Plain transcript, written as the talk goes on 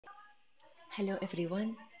Hello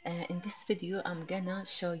everyone. In this video, I'm gonna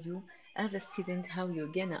show you as a student how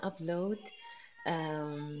you're gonna upload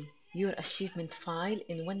your achievement file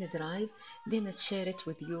in OneDrive, then share it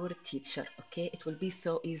with your teacher. Okay, it will be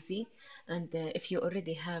so easy. And if you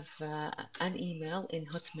already have an email in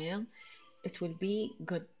Hotmail, it will be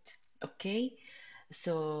good. Okay.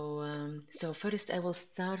 So first I will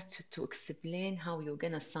start to explain how you're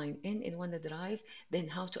gonna sign in OneDrive, then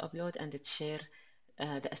how to upload and share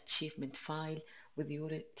the achievement file with your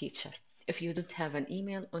teacher. If you don't have an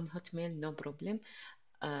email on Hotmail, no problem.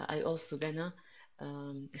 I also gonna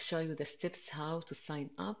show you the steps how to sign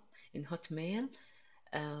up in Hotmail.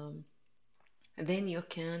 Um, then you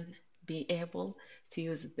can be able to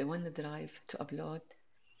use the OneDrive to upload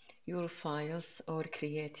your files or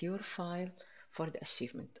create your file for the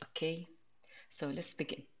achievement. Okay, so let's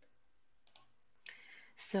begin.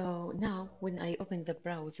 So now when I open the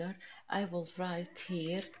browser, I will write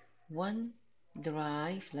here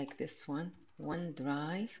OneDrive like this one,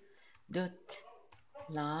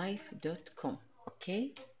 OneDrive.live.com.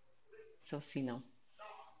 Okay, so see now.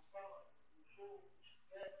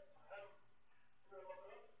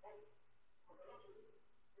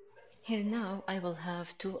 Here now I will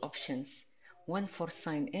have two options, one for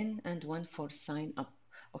sign in and one for sign up.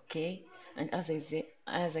 Okay, and as I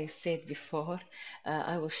said before,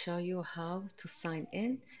 I will show you how to sign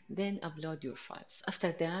in, then upload your files.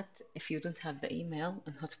 After that, if you don't have the email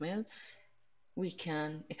on Hotmail, we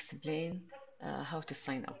can explain how to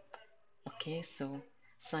sign up. Okay, so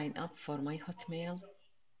sign up for my Hotmail,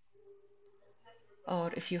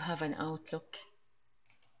 or if you have an Outlook,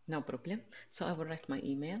 no problem. So I will write my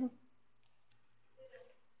email.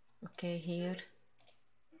 Okay, here,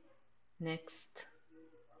 next.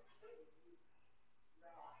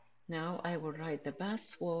 Now I will write the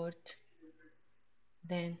password,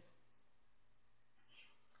 then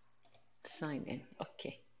sign in.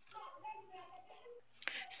 Okay.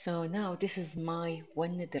 So now this is my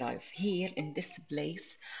OneDrive. Here in this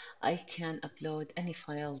place, I can upload any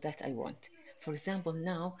file that I want. For example,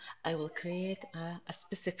 now I will create a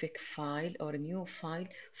specific file or a new file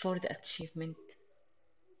for the achievement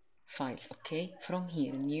file. Okay. From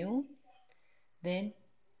here, new, then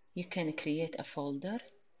you can create a folder.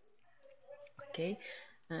 Okay.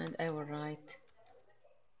 And I will write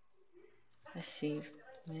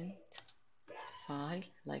achievement file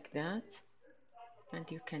like that, and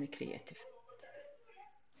you can create it.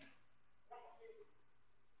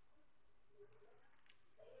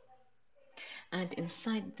 And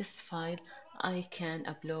inside this file I can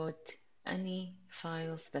upload any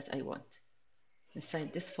files that I want.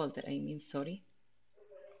 Inside this folder, I mean, sorry.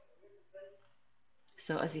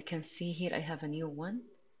 So as you can see here, I have a new one,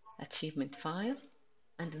 achievement file,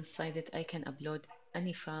 and inside it I can upload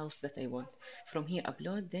any files that I want. From here,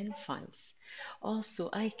 upload, then files. Also,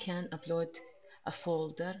 I can upload a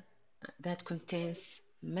folder that contains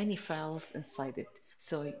many files inside it.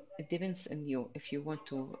 So it depends on you if you want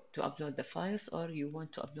to upload the files or you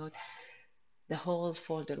want to upload the whole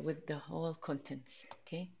folder with the whole contents.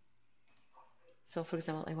 Okay, so for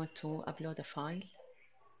example, I want to upload a file,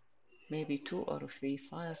 maybe 2 or 3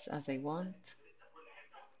 files as I want.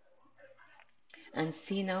 And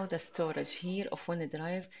see now the storage here of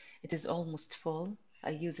OneDrive, it is almost full. I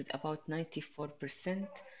use it about 94%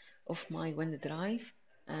 of my OneDrive,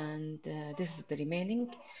 and this is the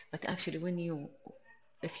remaining. But actually,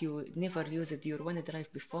 if you never used your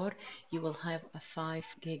OneDrive before, you will have a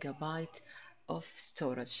 5 GB of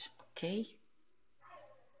storage. Okay,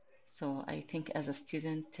 so I think as a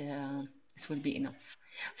student, it will be enough.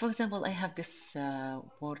 For example, I have this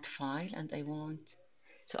Word file and I want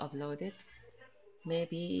to upload it.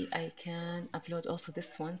 Maybe I can upload also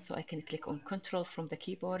this one, so I can click on Control from the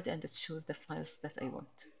keyboard and choose the files that I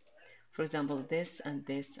want. For example, this and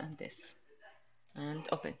this and this, and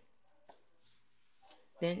open.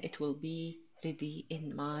 Then it will be ready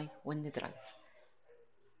in my OneDrive.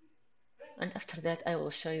 And after that, I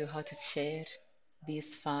will show you how to share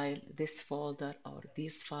this file, this folder, or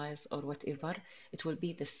these files, or whatever. It will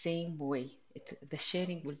be the same way. The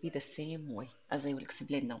sharing will be the same way as I will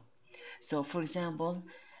explain now. So, for example,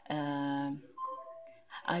 um,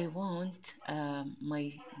 I want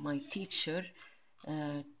my teacher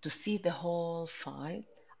to see the whole file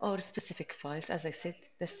or specific files. As I said,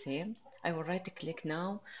 the same. I will right click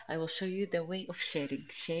now. I will show you the way of sharing.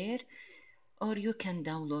 Share, or you can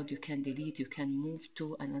download, you can delete, you can move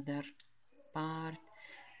to another part,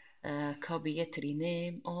 copy it,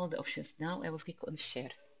 rename, all the options. Now I will click on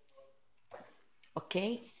share.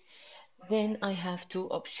 Okay, then I have two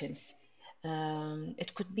options.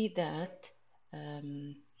 It could be that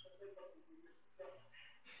um,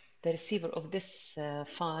 the receiver of this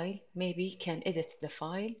file maybe can edit the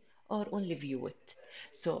file or only view it.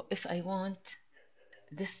 So if I want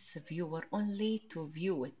this viewer only to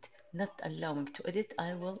view it, not allowing to edit,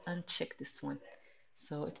 I will uncheck this one.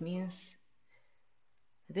 So it means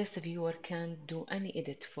this viewer can do any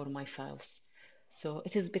edit for my files. So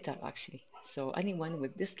it is better actually. So anyone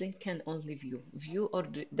with this link can only view or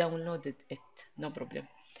download it, no problem.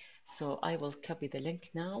 So I will copy the link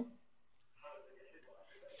now.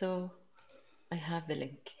 So I have the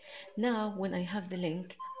link. Now when I have the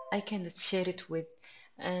link, I can share it with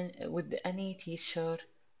any teacher.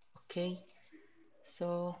 Okay,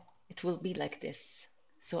 so it will be like this.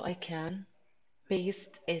 So I can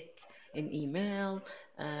paste it in email,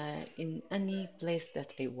 in any place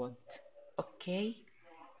that I want. Okay,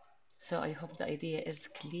 so I hope the idea is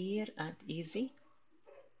clear and easy.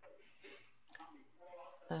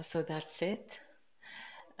 So that's it.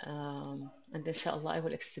 And inshallah, I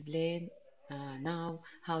will explain now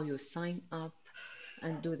how you sign up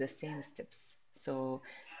and do the same steps. So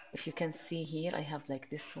if you can see here, I have like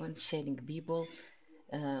this one, sharing people,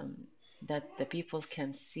 um, that the people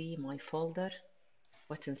can see my folder,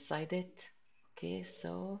 what's inside it. Okay,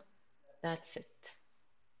 so that's it.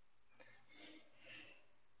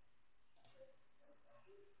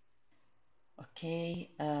 Okay,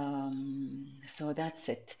 so that's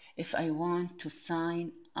it. If I want to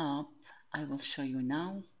sign up, I will show you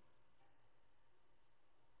now.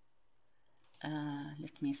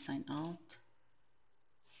 Let me sign out.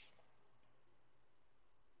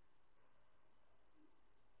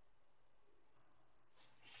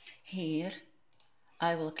 Here,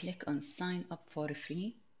 I will click on sign up for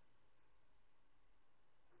free.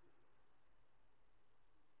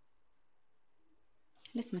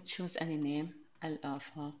 Let me choose any name,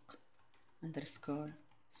 Al-Afaq underscore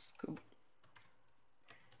school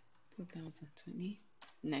 2020.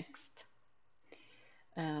 Next.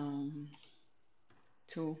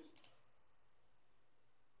 To,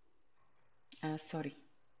 sorry,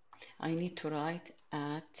 I need to write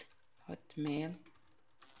at hotmail.com.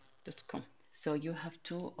 So you have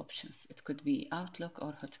two options. It could be Outlook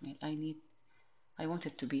or Hotmail. I want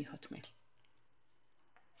it to be Hotmail.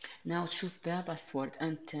 Now choose the password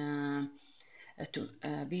and to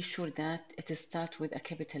be sure that it starts with a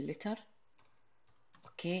capital letter.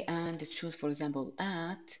 Okay, and choose, for example,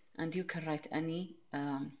 at, and you can write any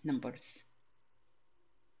numbers.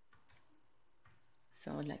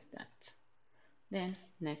 So like that. Then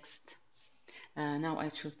next. Now I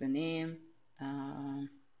choose the name.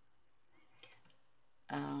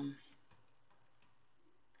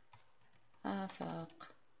 Afaq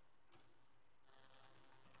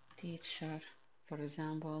teacher, for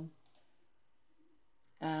example.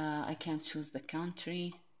 I can choose the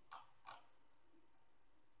country.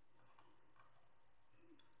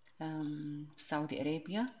 Saudi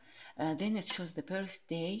Arabia. Then it shows the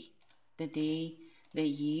birthday, the day, the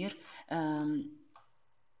year.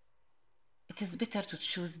 It is better to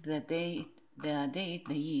choose the date,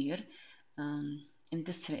 the year in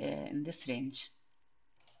this range,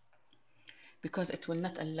 because it will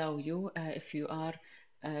not allow you if you are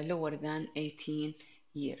lower than 18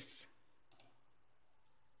 years.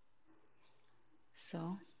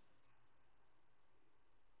 So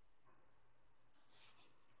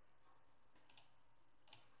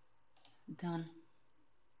done.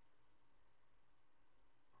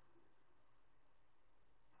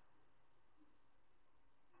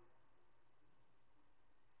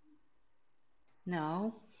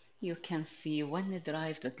 Now you can see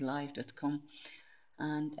OneDrive.live.com,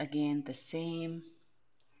 and again the same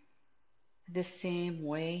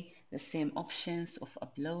way, the same options of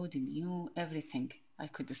upload, new, everything. I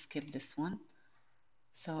could skip this one.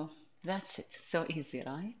 So that's it. So easy,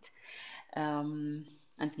 right? And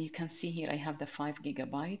you can see here I have the 5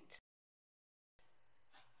 GB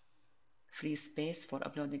free space for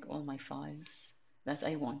uploading all my files that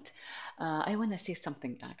I want. I want to say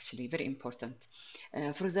something actually very important.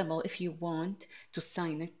 For example, if you want to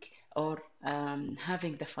sign it or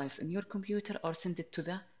having the files in your computer or send it to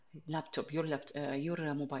the laptop, your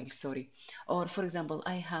mobile, sorry. Or for example,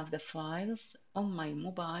 I have the files on my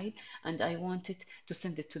mobile and I wanted to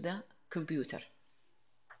send it to the computer.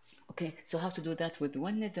 Okay, so how to do that with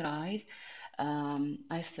OneDrive?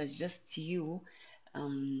 I suggest you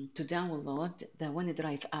to download the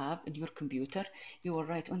OneDrive app in your computer. You will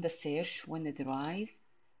write on the search OneDrive,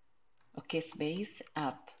 okay, space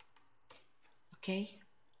app. Okay,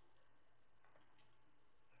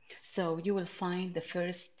 so you will find the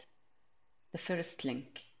first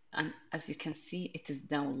link. and as you can see, it is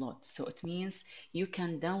download. So it means you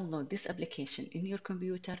can download this application in your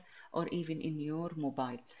computer or even in your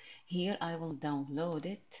mobile. Here I will download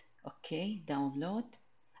it. Okay, download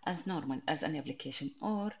as normal as an application,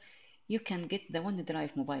 or you can get the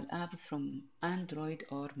OneDrive mobile app from Android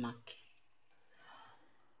or Mac.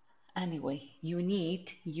 Anyway, you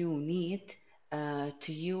need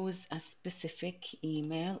to use a specific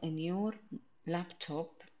email in your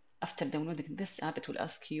laptop. After downloading this app, it will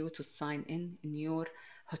ask you to sign in your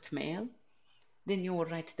Hotmail. Then you will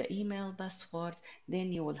write the email password.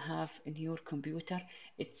 Then you will have in your computer,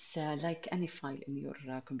 it's like any file in your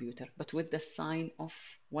computer, but with the sign of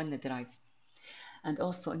OneDrive. And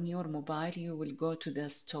also in your mobile, you will go to the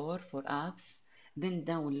store for apps, then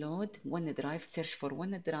download OneDrive, search for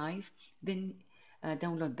OneDrive, then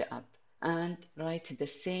download the app and write the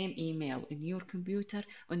same email in your computer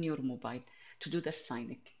on your mobile to do the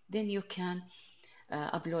signing. Then you can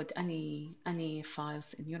upload any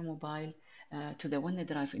files in your mobile to the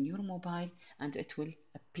OneDrive in your mobile, and it will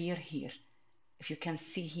appear here. If you can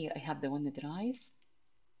see here, I have the OneDrive.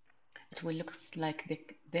 It will look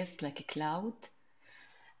like this, like a cloud,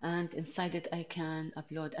 and inside it I can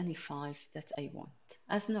upload any files that I want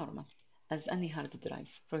as normal as any hard drive.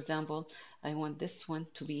 For example, I want this one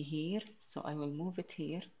to be here, so I will move it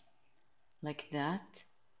here like that,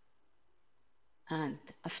 and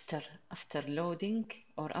after loading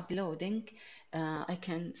or uploading, I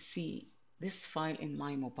can see this file in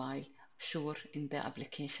my mobile, sure, in the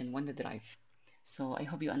application OneDrive. So I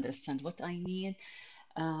hope you understand what I mean,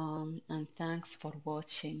 and thanks for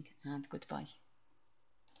watching, and goodbye.